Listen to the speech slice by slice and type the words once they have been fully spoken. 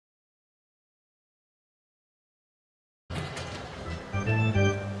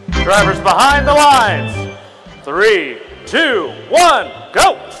Drivers behind the lines. 3, 2, 1,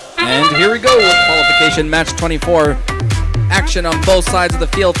 go! And here we go with qualification match 24. Action on both sides of the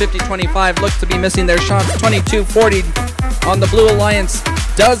field. 50-25 looks to be missing their shots. 22-40 on the Blue Alliance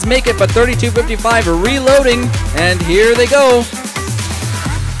does make it, but 32-55 reloading. And here they go.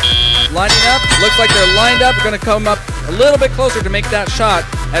 Lining up. Looks like they're lined up. Going to come up a little bit closer to make that shot.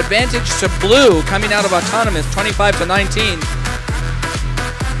 Advantage to Blue coming out of Autonomous, 25-19.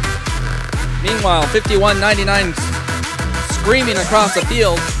 Meanwhile, 51-99 screaming across the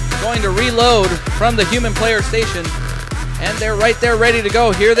field, going to reload from the human player station, and they're right there ready to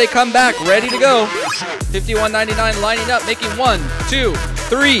go. Here they come back, ready to go. 51-99 lining up, making 1, 2,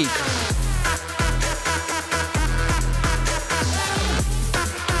 3.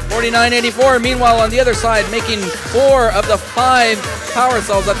 49-84, meanwhile on the other side, making 4 of the 5 power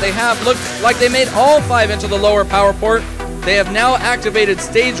cells that they have. Looks like they made all 5 into the lower power port. They have now activated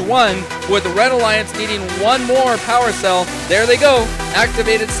stage 1 with Red Alliance needing 1 more power cell. There they go,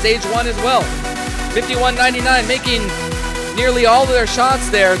 activated stage 1 as well. 51-99 making nearly all of their shots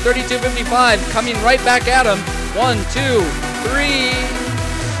there. 32-55 coming right back at them. 1, 2,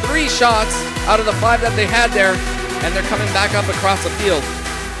 3 shots out of the 5 that they had there, and they're coming back up across the field.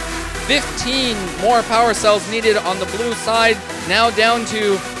 15 more power cells needed on the blue side, now down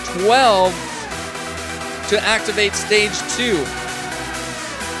to 12 to activate stage 2.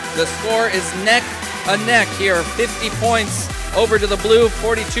 The score is neck and neck here. 50 points over to the blue,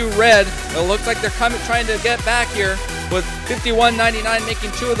 42 red. It looks like they're trying to get back here with 51-99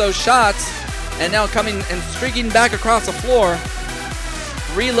 making 2 of those shots, and now coming and streaking back across the floor.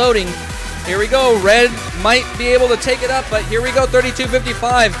 Reloading. Here we go. Red might be able to take it up, but here we go.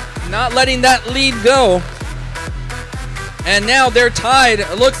 32-55. Not letting that lead go. And now they're tied.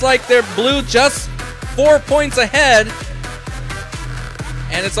 It looks like they're blue just 4 points ahead,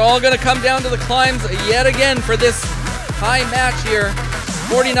 and it's all going to come down to the climbs yet again for this high match here.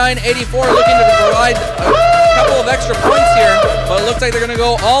 49-84 looking to provide a couple of extra points here, but it looks like they're going to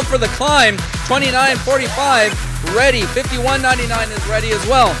go all for the climb. 29-45 ready. 51-99 is ready as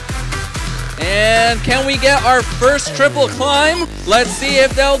well. And can we get our first triple climb? Let's see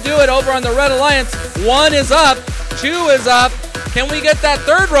if they'll do it over on the Red Alliance. 1 is up, 2 is up. Can we get that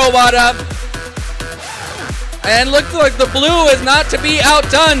 3rd robot up? And looks like the blue is not to be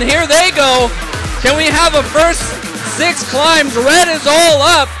outdone. Here they go. Can we have a first 6 climbs? Red is all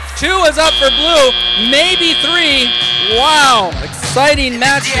up. 2 is up for blue. Maybe 3. Wow. Exciting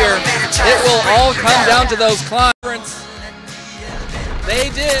match here. It will all come down to those climbs. They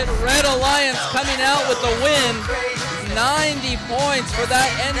did. Red Alliance coming out with the win. 90 points for that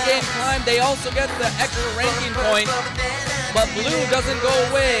endgame climb. They also get the extra ranking point, but blue doesn't go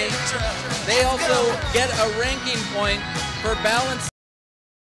away. They also get a ranking point for balance.